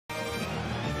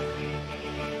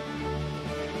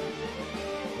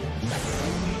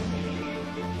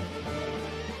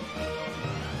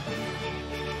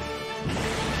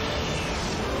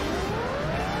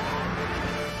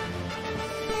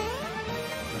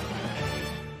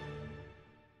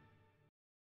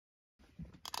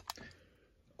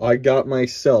I got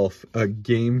myself a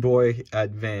Game Boy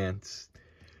Advance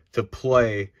to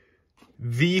play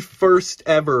the first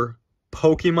ever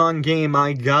Pokemon game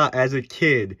I got as a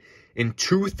kid in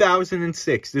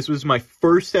 2006. This was my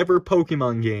first ever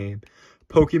Pokemon game,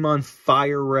 Pokemon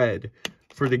Fire Red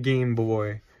for the Game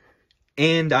Boy.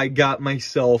 And I got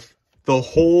myself the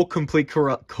whole complete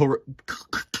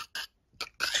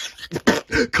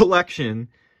collection.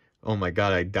 Oh my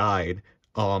god, I died.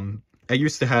 I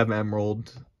used to have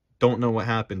Emerald. Don't know what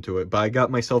happened to it, but I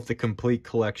got myself the complete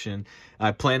collection.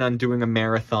 I plan on doing a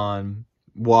marathon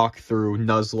walkthrough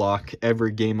Nuzlocke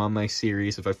every game on my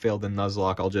series. If I fail the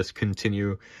Nuzlocke, I'll just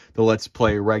continue the Let's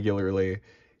Play regularly.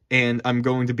 And I'm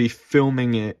going to be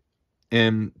filming it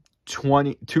in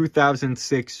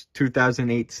 2006,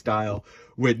 2008 style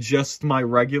with just my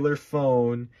regular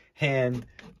phone hand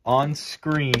on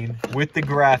screen with the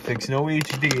graphics, no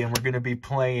HD, and we're going to be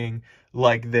playing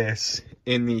like this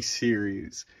in the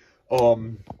series.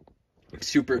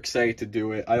 Super excited to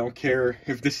do it. I don't care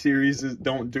if the series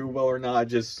don't do well or not,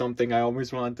 just something I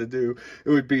always wanted to do. It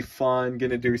would be fun,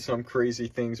 gonna do some crazy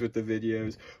things with the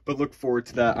videos, but look forward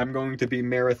to that. I'm going to be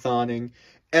marathoning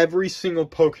every single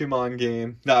Pokemon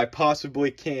game that I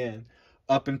possibly can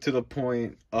up until the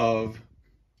point of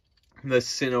the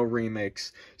Sinnoh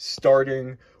remix,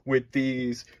 starting with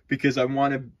these, because I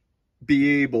want to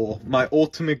be able, my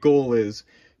ultimate goal is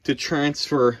to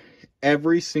transfer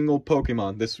every single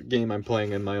Pokemon, this game I'm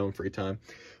playing in my own free time,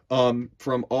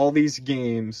 from all these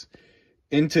games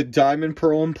into Diamond,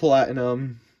 Pearl, and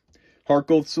Platinum, Heart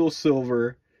Gold, Soul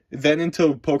Silver, then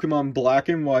into Pokemon Black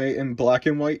and White and Black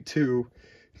and White 2,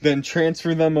 then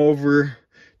transfer them over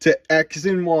to X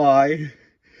and Y,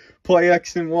 play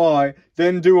X and Y,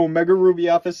 then do Omega Ruby,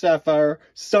 Alpha Sapphire,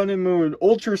 Sun and Moon,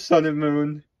 Ultra Sun and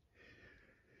Moon,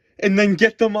 and then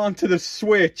get them onto the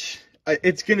Switch.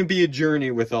 It's going to be a journey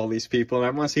with all these people, and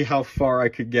I want to see how far I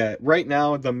could get. Right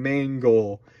now, the main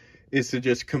goal is to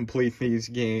just complete these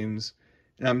games,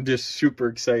 and I'm just super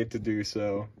excited to do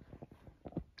so.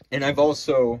 And I've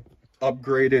also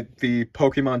upgraded the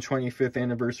Pokemon 25th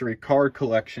Anniversary card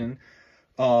collection.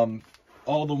 All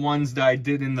the ones that I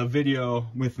did in the video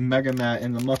with Mega Matt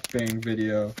in the mukbang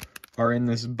video are in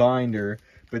this binder,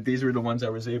 but these were the ones I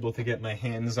was able to get my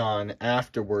hands on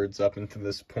afterwards up until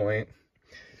this point.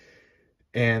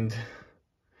 And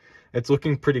it's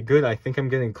looking pretty good. I think I'm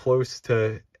getting close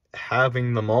to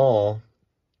having them all.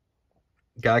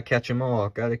 Gotta catch them all.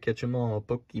 Gotta catch them all.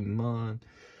 Pokemon.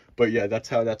 But yeah, that's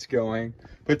how that's going.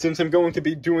 But since I'm going to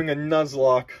be doing a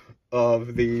Nuzlocke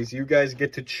of these, you guys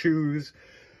get to choose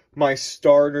my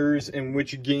starters and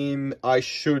which game I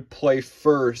should play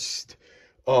first.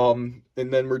 And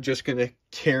then we're just gonna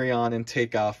carry on and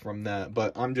take off from that.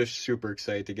 But I'm just super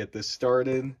excited to get this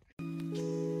started.